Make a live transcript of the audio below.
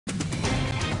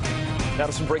Now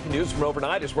to some breaking news from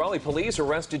overnight as Raleigh police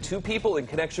arrested 2 people in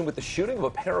connection with the shooting of a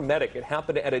paramedic. It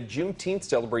happened at a Juneteenth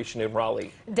celebration in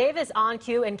Raleigh. Davis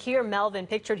Onque and Keir Melvin,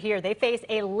 pictured here, they face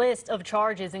a list of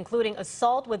charges, including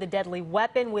assault with a deadly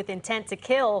weapon with intent to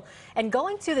kill and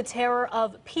going to the terror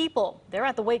of people. They're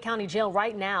at the Wake County Jail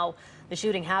right now. The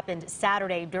shooting happened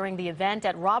Saturday during the event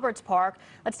at Roberts Park.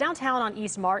 That's downtown on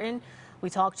East Martin. We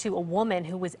talked to a woman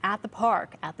who was at the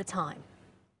park at the time.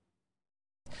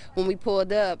 When we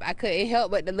pulled up, I couldn't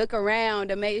help but to look around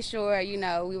to make sure,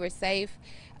 we were safe.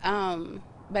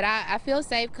 But I feel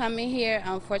safe coming here.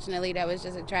 Unfortunately, that was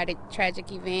just a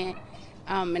tragic event.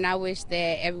 And I wish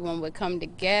that everyone would come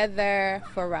together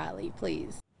for Raleigh,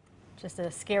 please. Just a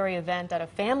scary event at a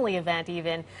family event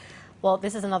even. Well,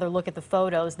 this is another look at the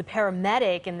photos. The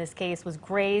paramedic in this case was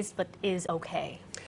grazed but is okay.